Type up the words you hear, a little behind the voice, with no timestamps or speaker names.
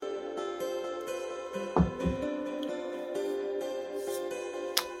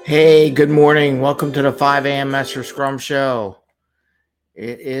Hey, good morning. Welcome to the 5 a.m. Master Scrum Show.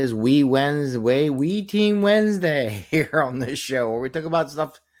 It is We Team Wednesday here on this show where we talk about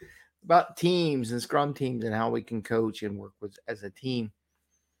stuff about teams and Scrum teams and how we can coach and work with as a team.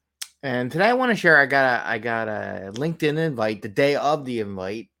 And today I want to share I got a LinkedIn invite the day of the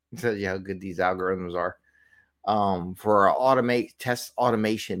invite. Tells you how good these algorithms are. For our test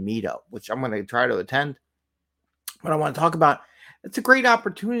automation meetup, which I'm going to try to attend. But I want to talk about it's a great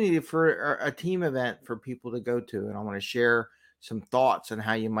opportunity for a team event for people to go to. And I want to share some thoughts on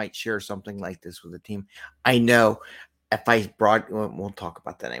how you might share something like this with a team. I know if I brought, we'll talk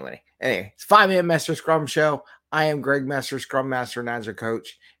about that anyway. Anyway, it's 5 a.m. Master Scrum Show. I am Greg Messer, Scrum Master and Agile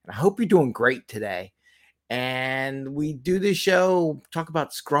Coach. And I hope you're doing great today. And we do this show, talk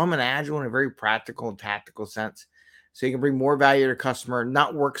about Scrum and Agile in a very practical and tactical sense. So you can bring more value to the customer,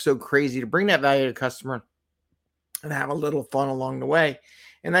 not work so crazy to bring that value to the customer, and have a little fun along the way.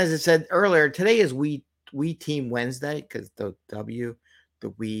 And as I said earlier, today is We Team Wednesday because the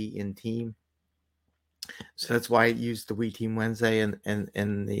we in team. So that's why I used the We Team Wednesday in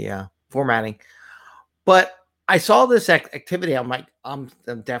the formatting. But I saw this activity. I'm like, I'm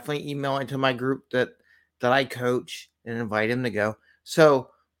definitely emailing to my group that I coach and invite him to go.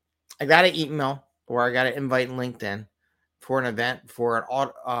 So I got an email or I got an invite in LinkedIn for an event for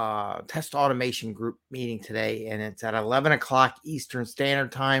an test automation group meeting today, and it's at 11 o'clock Eastern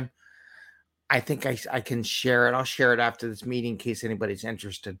Standard Time. I think I can share it. I'll share it after this meeting in case anybody's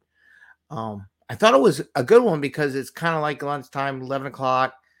interested. I thought it was a good one because it's kind of like lunchtime, 11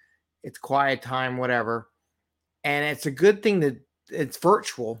 o'clock. It's quiet time, whatever. And it's a good thing that it's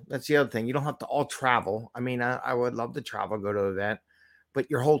virtual. That's the other thing. You don't have to all travel. I mean, I would love to travel, go to an event, but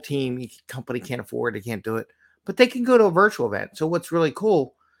your whole team, company can't afford, they can't do it, but they can go to a virtual event. So what's really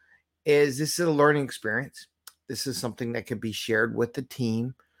cool is this is a learning experience. This is something that can be shared with the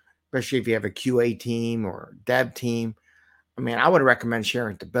team, especially if you have a QA team or dev team. I mean, I would recommend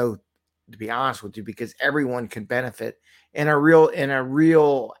sharing to both, to be honest with you, because everyone can benefit in a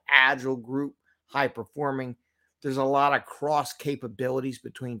real agile group, high performing. There's a lot of cross capabilities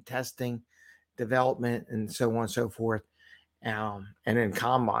between testing, development, and so on and so forth. And in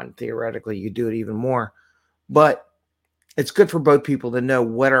Kanban, theoretically, you do it even more. But it's good for both people to know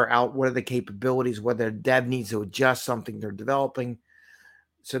what are the capabilities, whether the dev needs to adjust something they're developing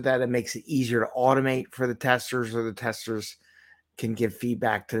so that it makes it easier to automate for the testers, or the testers can give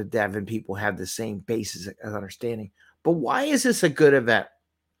feedback to the dev and people have the same basis of understanding. But why is this a good event?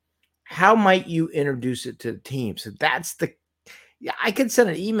 How might you introduce it to the team? So that's I could send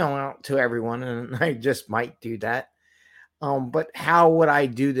an email out to everyone, and I just might do that. But how would I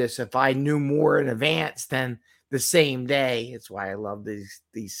do this if I knew more in advance than the same day? It's why I love these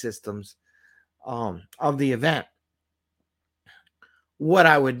systems of the event. What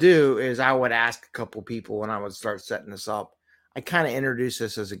I would do is I would ask a couple people when I would start setting this up. I kind of introduce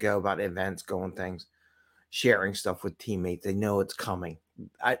this as I go about events, going things, sharing stuff with teammates. They know it's coming.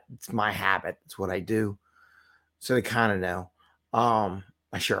 It's my habit. It's what I do. So they kind of know.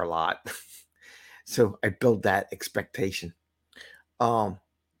 I share a lot. So I build that expectation. Now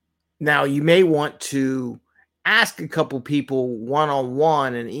you may want to ask a couple people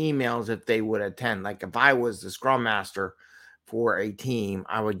one-on-one in emails if they would attend. Like if I was the Scrum Master for a team,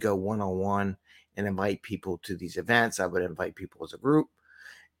 I would go one-on-one and invite people to these events. I would invite people as a group.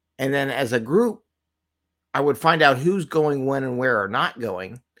 And then as a group, I would find out who's going when and where or not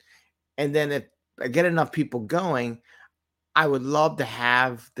going. And then if I get enough people going, I would love to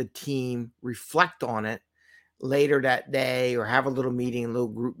have the team reflect on it later that day, or have a little meeting, a little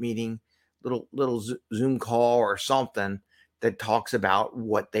group meeting, little Zoom call or something that talks about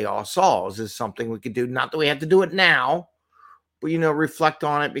what they all saw. Is this something we could do? Not that we have to do it now, but reflect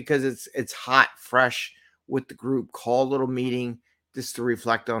on it because it's hot, fresh with the group. Call a little meeting just to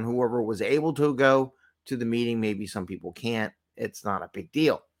reflect on whoever was able to go to the meeting. Maybe some people can't. It's not a big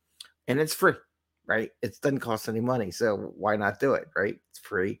deal. And it's free, right? It doesn't cost any money. So why not do it, right? It's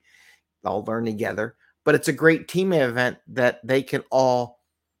free. They'll learn together. But it's a great team event that they can all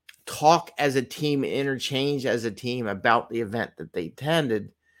talk as a team, interchange as a team about the event that they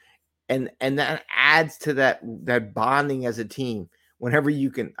attended. And that adds to that bonding as a team. Whenever you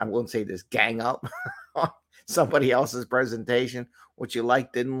can, I won't say this, gang up on somebody else's presentation, what you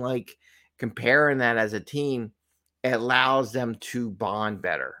like, didn't like, comparing that as a team, it allows them to bond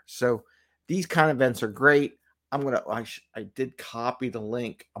better. So these kind of events are great. I did copy the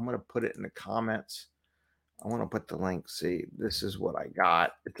link. I'm gonna put it in the comments. I want to put the link. See, this is what I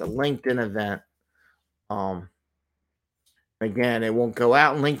got. It's a LinkedIn event. Again, it won't go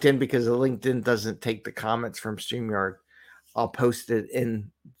out on LinkedIn because the LinkedIn doesn't take the comments from StreamYard. I'll post it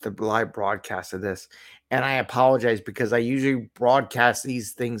in the live broadcast of this. And I apologize because I usually broadcast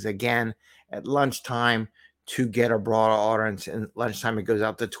these things again at lunchtime to get a broader audience. And lunchtime it goes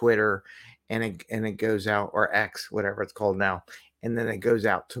out to Twitter and it goes out, or X, whatever it's called now. And then it goes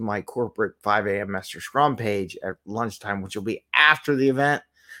out to my corporate 5 a.m. Master Scrum page at lunchtime, which will be after the event.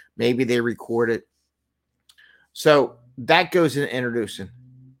 Maybe they record it. So that goes in introducing.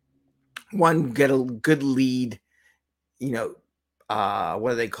 One, get a good lead, what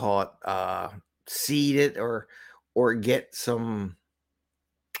do they call it? Seed it or get some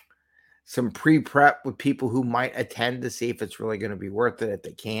pre-prep with people who might attend to see if it's really going to be worth it. If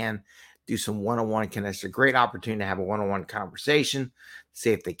they can, do some one-on-one connection. It's a great opportunity to have a one-on-one conversation,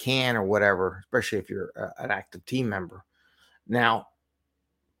 see if they can or whatever, especially if you're an active team member. Now,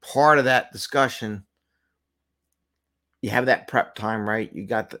 part of that discussion, you have that prep time, right? You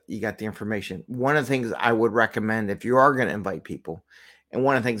got the information. One of the things I would recommend if you are going to invite people, and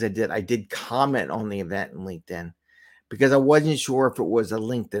one of the things I did comment on the event in LinkedIn because I wasn't sure if it was a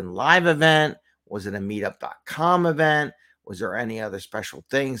LinkedIn Live event, was it a meetup.com event, was there any other special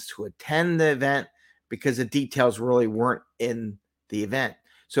things to attend the event, because the details really weren't in the event.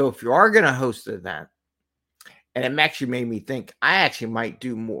 So if you are going to host the event, and it actually made me think I actually might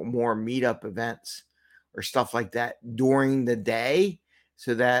do more meetup events or stuff like that during the day,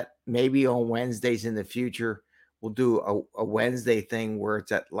 so that maybe on Wednesdays in the future, we'll do a Wednesday thing where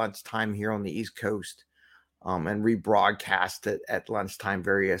it's at lunchtime here on the East Coast, and rebroadcast it at lunchtime,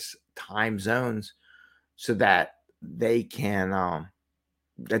 various time zones, so that they can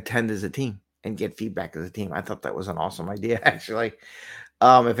attend as a team and get feedback as a team. I thought that was an awesome idea, actually.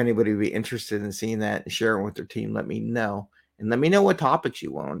 If anybody would be interested in seeing that and sharing with their team, let me know. And let me know what topics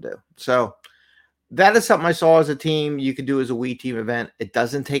you want to do. So that is something I saw as a team you could do as a We Team event. It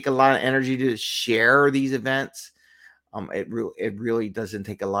doesn't take a lot of energy to share these events. It really doesn't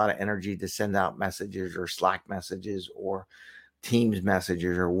take a lot of energy to send out messages or Slack messages or Teams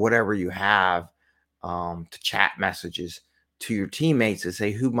messages or whatever you have, to chat messages to your teammates to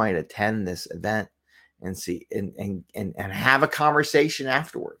say who might attend this event and see and have a conversation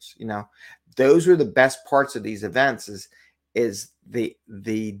afterwards. Those are the best parts of these events is the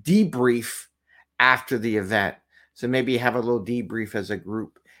debrief after the event. So maybe you have a little debrief as a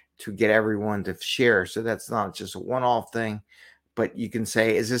group to get everyone to share. So that's not just a one-off thing, but you can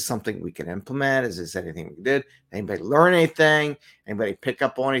say, is this something we can implement? Is this anything we did? Anybody learn anything? Anybody pick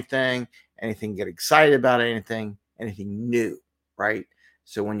up on anything, get excited about anything new, right?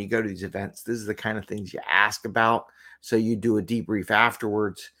 So when you go to these events, this is the kind of things you ask about. So you do a debrief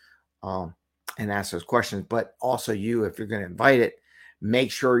afterwards, and ask those questions. But also if you're going to invite it,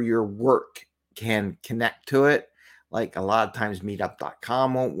 make sure your work can connect to it. Like a lot of times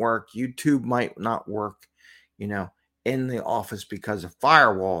meetup.com won't work. YouTube might not work, in the office because of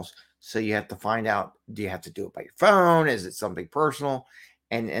firewalls. So you have to find out, do you have to do it by your phone? Is it something personal?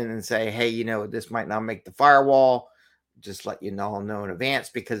 And then say, hey, this might not make the firewall. Just let you know in advance,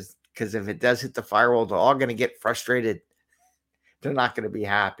 because if it does hit the firewall, they're all going to get frustrated. They're not going to be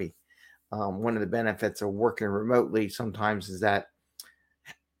happy. One of the benefits of working remotely sometimes is that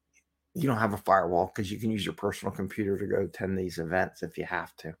you don't have a firewall, because you can use your personal computer to go attend these events if you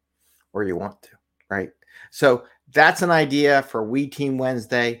have to or you want to, right? So that's an idea for We Team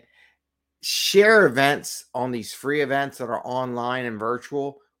Wednesday. Share events on these free events that are online and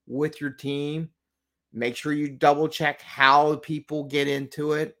virtual with your team. Make sure you double check how people get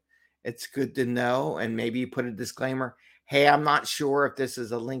into it. It's good to know. And maybe you put a disclaimer. Hey, I'm not sure if this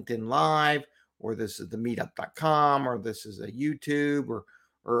is a LinkedIn Live, or this is the meetup.com, or this is a YouTube or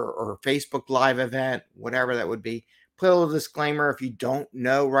Facebook Live event, whatever that would be. Put a little disclaimer if you don't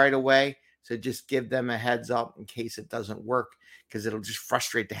know right away. So just give them a heads up in case it doesn't work, because it'll just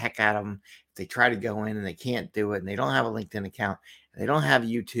frustrate the heck out of them if they try to go in and they can't do it, and they don't have a LinkedIn account, and they don't have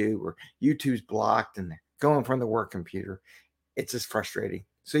YouTube, or YouTube's blocked and they're going from the work computer. It's just frustrating.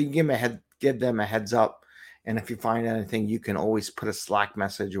 So you give them a heads up. And if you find anything, you can always put a Slack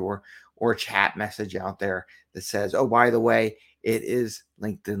message or a chat message out there that says, oh, by the way, it is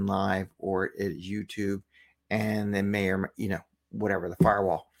LinkedIn Live or it is YouTube, and they may or whatever the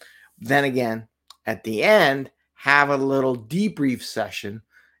firewall. Then again, at the end, have a little debrief session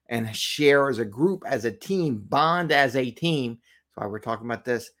and share as a group, as a team, bond as a team. That's why we're talking about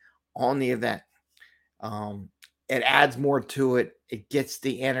this on the event. It adds more to it. It gets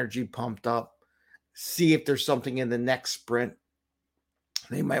the energy pumped up. See if there's something in the next sprint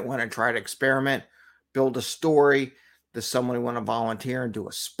they might want to try to experiment, build a story. Does somebody want to volunteer and do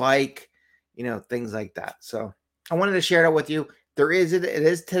a spike? Things like that. So I wanted to share that with you. It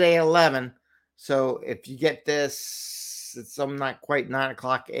is today 11. So if you get this, it's not quite 9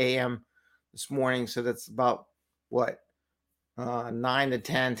 o'clock a.m. this morning. So that's about what? 9 to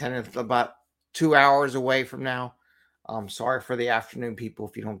 10, about 2 hours away from now. Sorry for the afternoon people.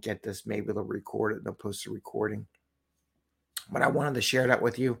 If you don't get this, maybe they'll record it. They'll post a recording. But I wanted to share that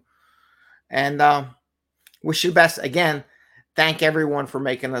with you. And wish you the best. Again, thank everyone for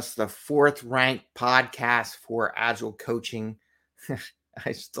making us the 4th ranked podcast for Agile coaching.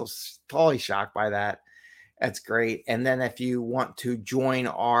 I'm still totally shocked by that. That's great. And then if you want to join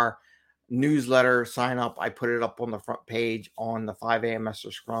our newsletter, sign up. I put it up on the front page on the 5 a.m.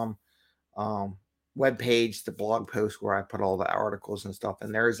 Master Scrum webpage, the blog post where I put all the articles and stuff.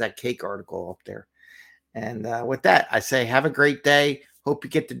 And there's that cake article up there. And with that, I say have a great day. Hope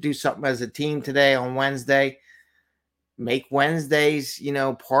you get to do something as a team today on Wednesday. Make Wednesdays,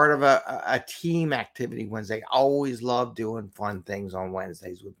 part of a team activity Wednesday. I always love doing fun things on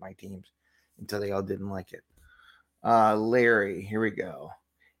Wednesdays with my teams until they all didn't like it. Larry, here we go.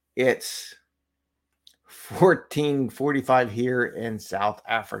 It's 14:45 here in South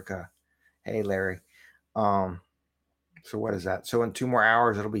Africa. Hey, Larry. So what is that? So in 2 more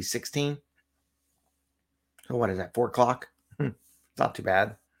hours, it'll be 16. So what is that? 4 o'clock? It's not too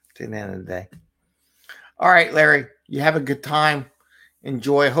bad. It's the end of the day. All right, Larry, you have a good time.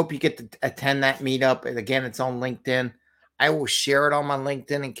 Enjoy. Hope you get to attend that meetup. And again, it's on LinkedIn. I will share it on my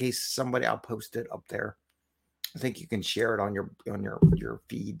LinkedIn in case I'll post it up there. I think you can share it on your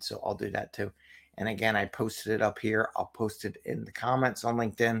feed. So I'll do that too. And again, I posted it up here. I'll post it in the comments on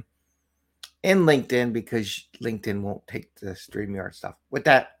LinkedIn. Because LinkedIn won't take the StreamYard stuff. With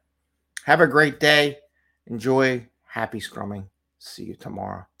that, have a great day. Enjoy. Happy scrumming. See you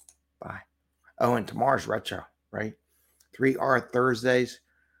tomorrow. Bye. Oh, and tomorrow's retro, right? 3R Thursdays,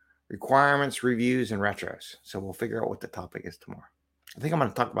 requirements, reviews, and retros. So we'll figure out what the topic is tomorrow. I think I'm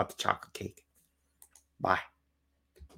going to talk about the chocolate cake. Bye.